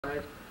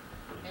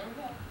Here we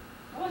go.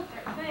 Come on,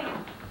 start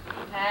singing.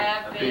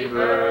 Happy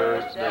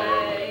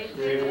birthday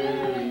to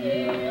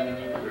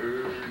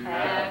you.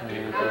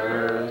 Happy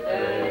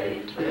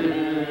birthday to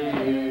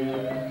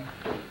you.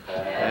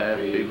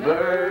 Happy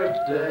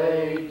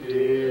birthday,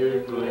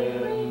 dear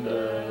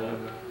Glenda.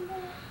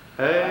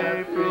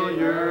 Happy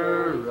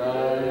you're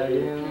right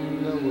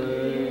in the way.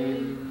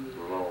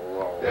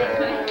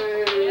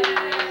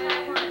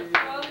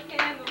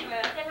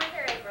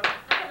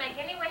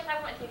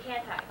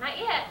 Not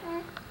yet.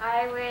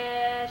 I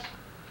wish.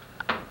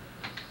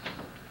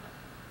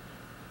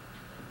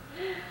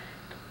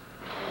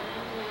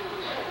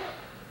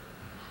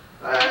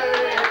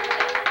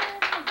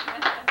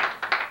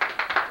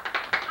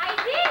 I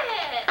did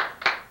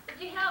it.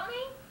 Did you help me?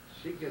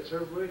 She gets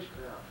her wish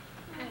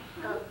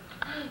now.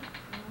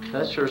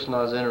 That sure's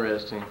not as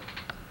interesting.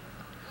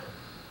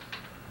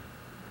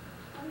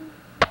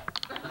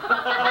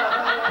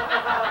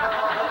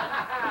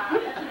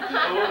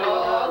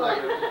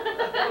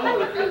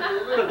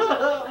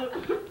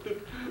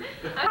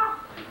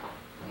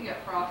 You got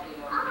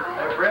frosting on.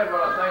 Hey, Fred,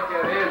 what I think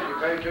that is, you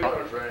pay $2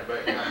 running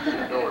back down to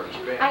the door to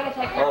spend. I can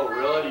take it. Oh,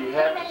 really? You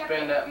have to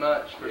spend that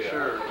much for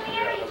sure.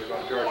 Yeah, so they're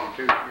going to charge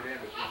you $2 to get in,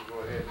 but you can go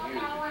ahead and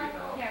use it, you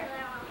know.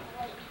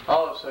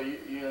 Oh, so you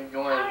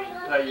go in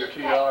and pay your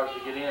 $2 to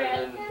get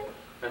in,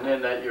 and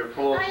then that your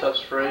pool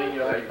stuff's free. You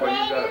don't have to Well,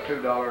 pay. you got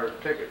a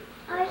 $2 ticket.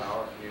 You know, you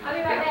I'll be can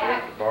right spend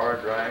back. it at the bar,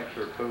 drinks,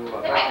 or pool. I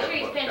Make think sure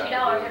you that's spend what $2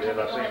 kind of every it is.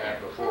 I've time seen you go that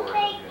in before, you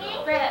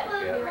know. Brett,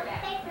 Yeah. be right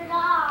back.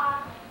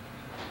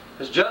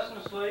 Is Justin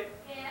asleep?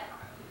 Yeah.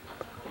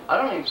 I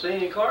don't even see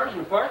any cars in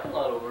the parking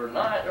lot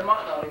overnight. There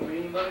might not even be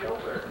anybody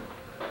over there.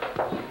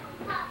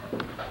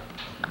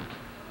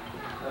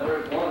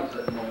 There's one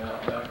sitting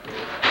out back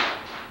there.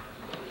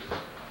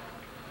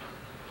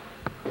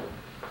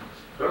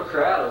 Their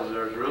crowd over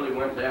there really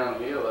went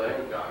downhill. They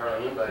ain't got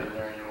hardly anybody in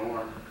there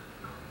anymore.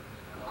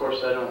 Of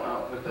course, I don't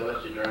think they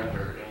let you drink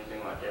or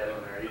anything like that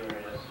in there either.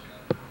 It's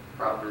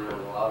property of a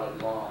lot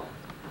of law.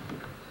 You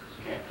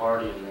can't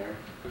party in there.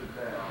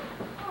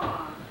 Come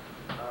on.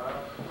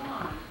 Come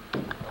on.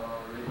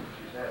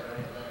 She's had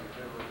anything to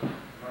do with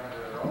money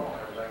at all,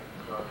 everything,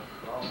 but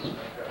as long as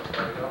they got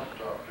somebody else to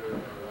talk to and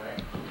everything.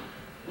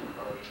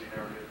 Because she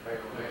never did pay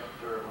the rent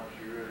to her when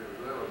she really was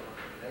little, when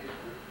she needed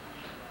to.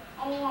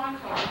 Oh, I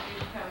told you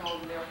to come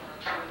over there for a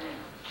few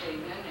minutes this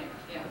evening.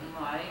 It's getting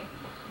late.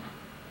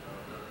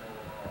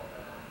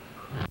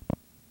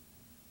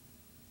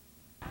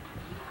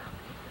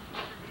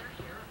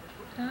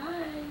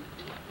 Hi.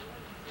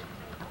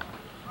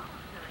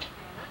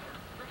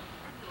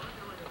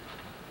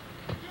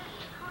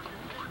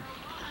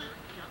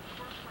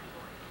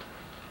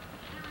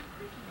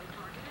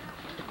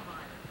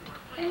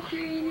 Hey,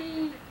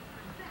 Greenie.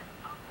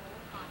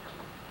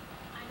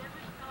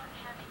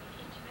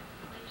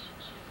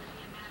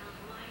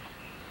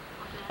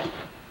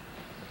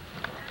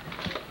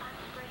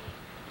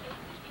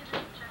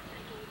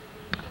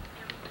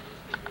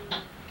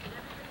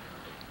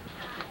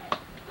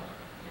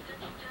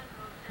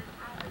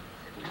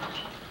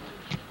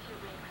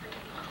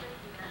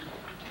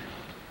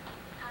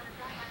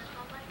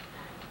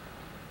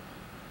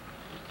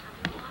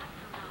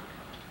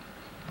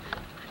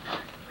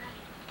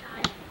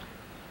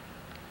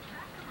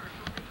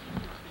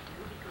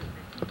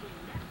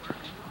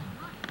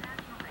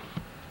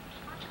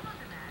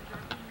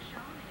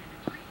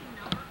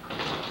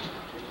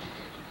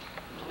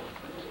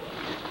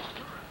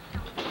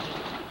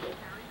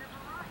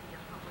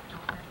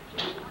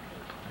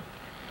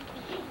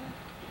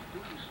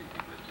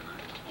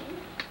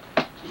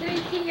 Let me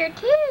see your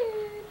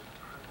tooth.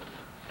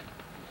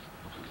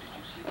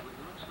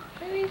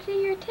 Let me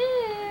see your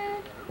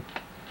tooth.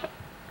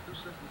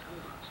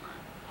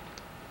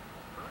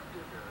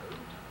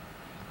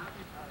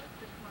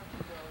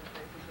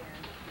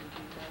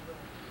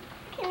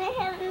 Can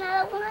I have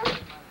another one?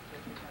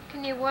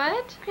 Can you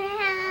what? Can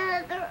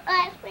I have another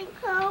ice cream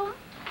cone?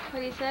 What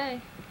do you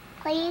say?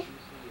 Please?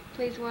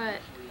 Please what?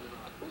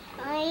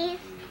 Please?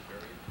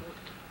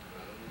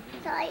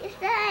 That's all you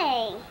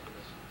say.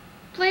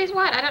 Please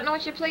what? I don't know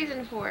what you're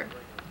pleasing for.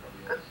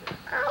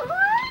 I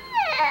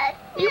want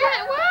it. You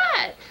want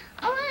what?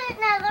 I want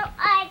another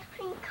ice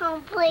cream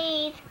cone,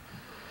 please.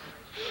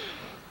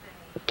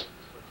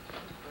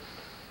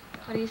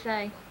 What do you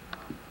say?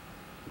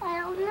 I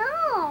don't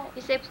know.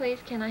 You say, please,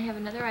 can I have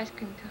another ice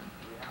cream cone?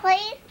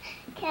 Please?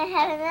 Can I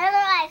have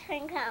another ice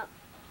cream cone?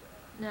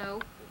 No.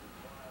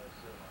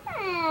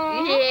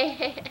 Mm.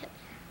 Yeah.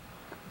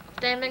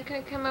 Sandman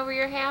couldn't come over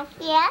your house?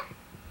 Yeah?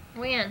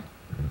 When?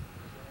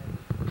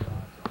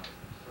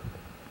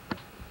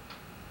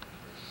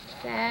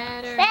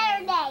 Saturday.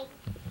 Saturday.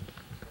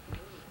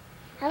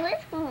 I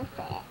was going to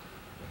say it.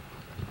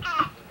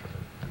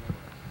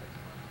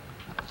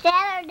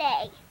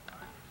 Saturday.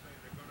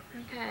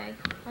 Okay.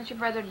 What's your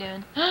brother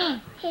doing?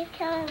 He's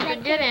coming Go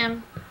back. get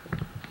him.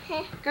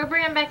 Huh? Go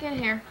bring him back in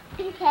here.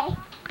 Okay.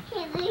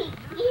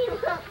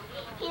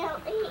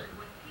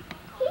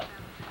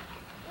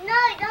 No,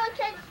 don't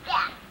touch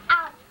that.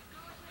 Ow.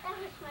 That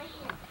was my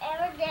hands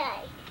every day.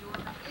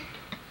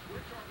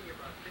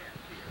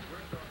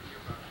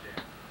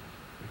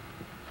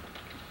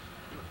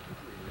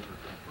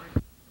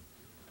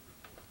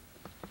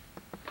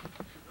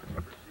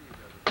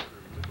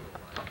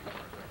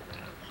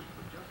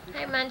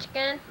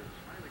 Munchkin.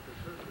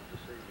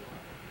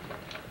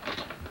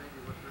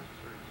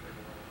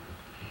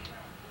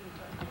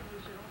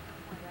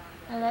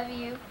 I love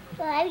you.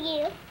 Love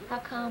you. How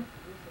come?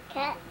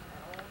 Cat.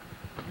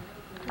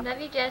 I love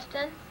you,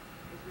 Justin.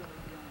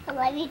 I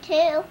love you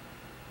too.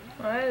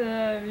 I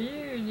love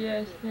you,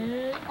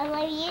 Justin. I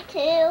love you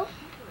too.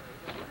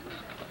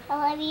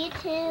 I love you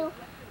too.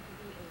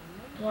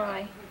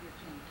 Why?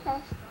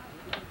 Tess.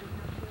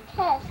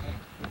 Tess.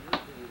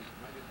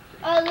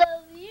 I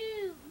love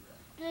you.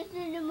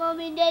 Listen to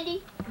Mommy and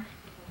Daddy.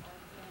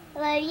 I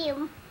love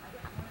you.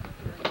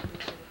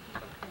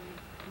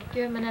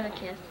 Give him another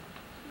kiss.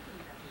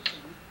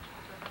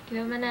 Give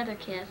him another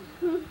kiss.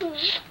 Give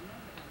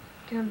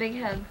him a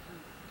big hug.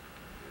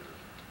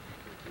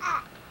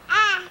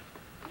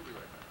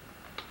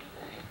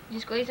 You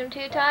squeeze him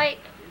too tight?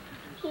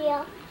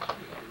 Yeah.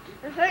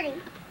 I'm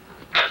hurting.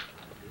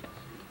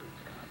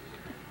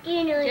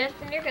 You know.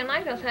 Justin, you're gonna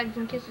like those hugs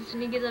and kisses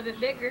when he gets a bit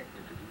bigger.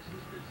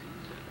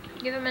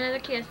 Give him another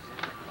kiss.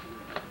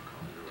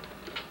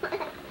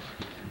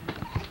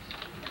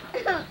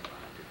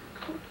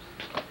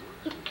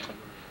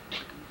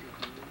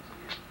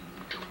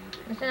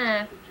 That's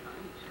enough.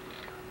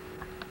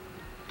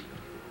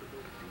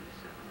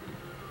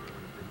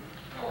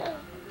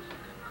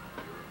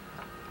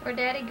 Where'd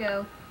Daddy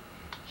go?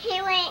 He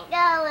went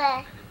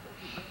go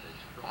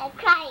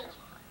cry.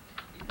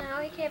 No,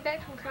 he came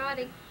back from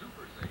karate.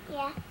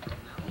 Yeah.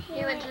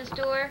 He went to the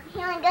store. He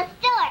went to the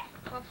store.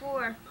 What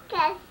for?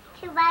 Cause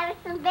to buy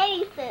some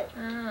baby food.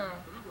 Oh.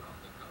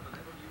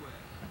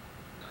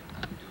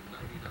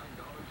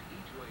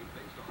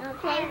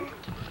 Okay.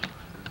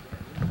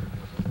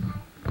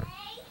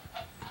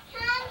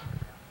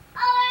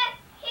 Come over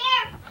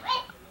here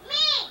with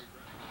me.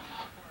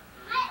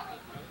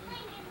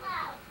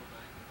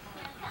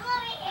 Come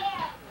over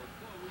here.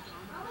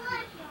 I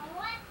want you.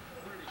 What?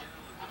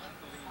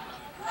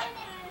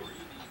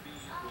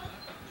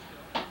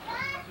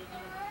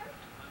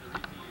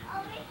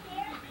 Over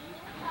here.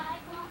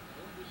 Sidewalk.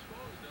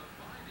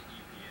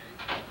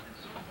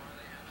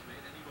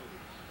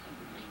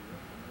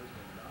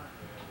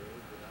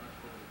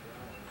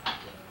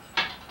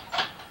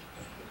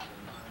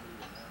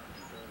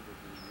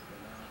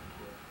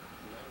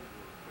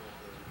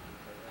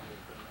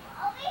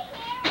 Over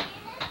here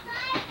in the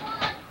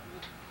sidewalk.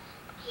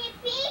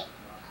 Chippy,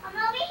 I'm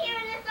over here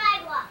in the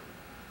sidewalk.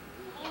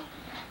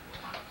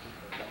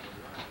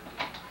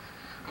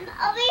 I'm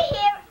over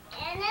here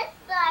in the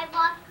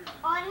sidewalk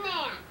on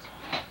that.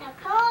 Now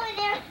come over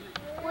there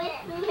with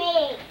me.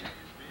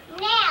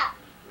 Now.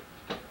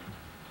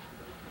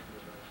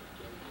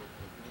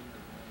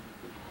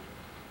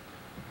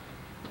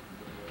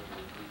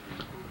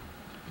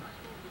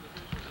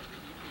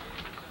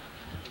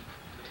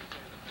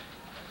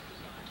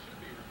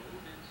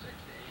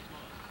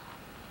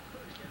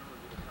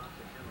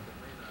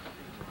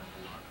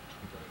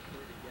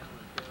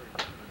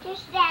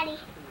 Here's Daddy.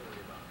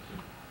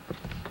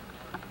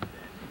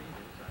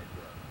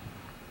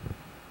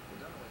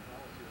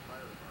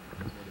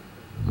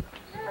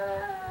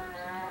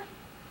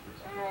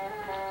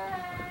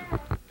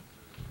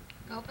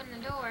 Open the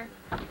door.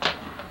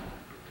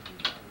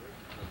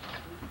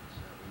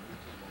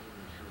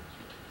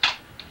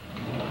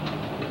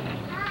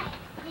 Hi.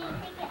 Did you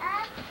pick it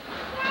up?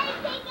 Daddy,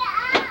 pick it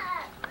up.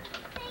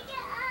 Pick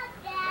it up,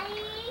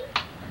 Daddy.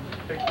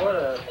 Pick what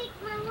up? Pick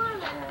my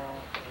warm up.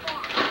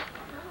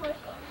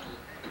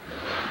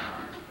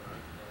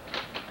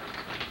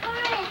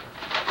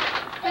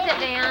 Put it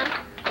down.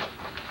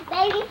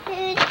 Baby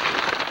food.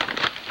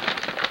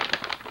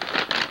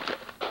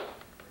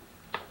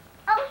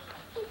 Oh,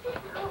 he put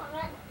it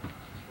on.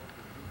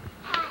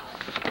 Hi.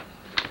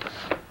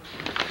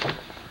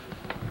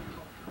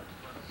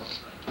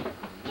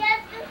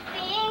 Just a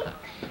thing,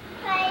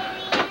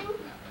 playing.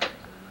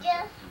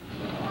 Just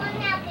one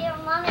out there,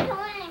 Mama. Come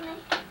on, Amy.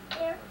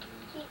 There.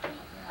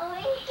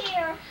 Over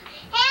here.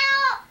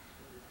 Help!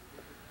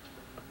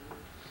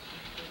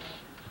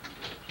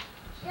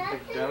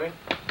 Big dummy.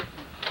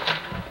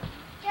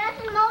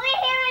 Justin, over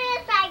here in the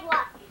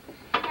sidewalk.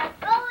 Now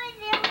go in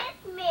there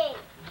with me.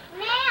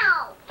 Now.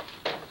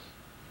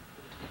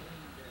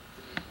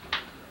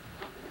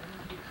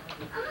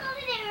 I'm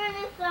over there in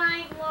the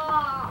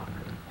sidewalk.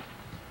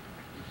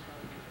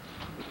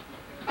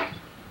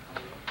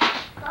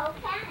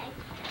 Okay.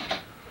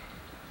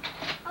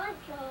 I'm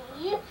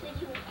going to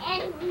you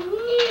and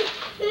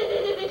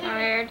me.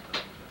 Tired.